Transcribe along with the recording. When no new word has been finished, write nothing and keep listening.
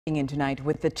In tonight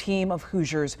with the team of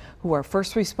Hoosiers who are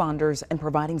first responders and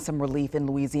providing some relief in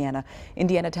Louisiana.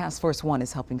 Indiana Task Force 1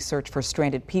 is helping search for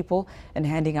stranded people and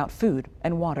handing out food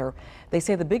and water. They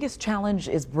say the biggest challenge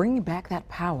is bringing back that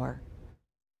power.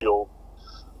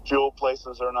 Fuel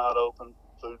places are not open.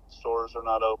 Food stores are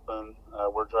not open.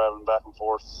 We're driving back and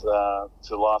forth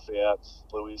to Lafayette,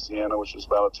 Louisiana, which is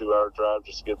about a 2-hour drive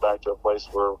just to get back to a place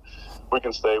where we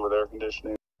can stay with air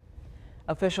conditioning.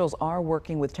 Officials are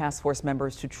working with task force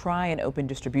members to try and open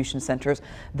distribution centers.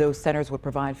 Those centers would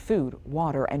provide food,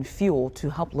 water, and fuel to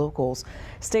help locals.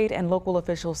 State and local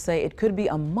officials say it could be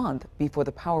a month before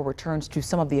the power returns to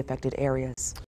some of the affected areas.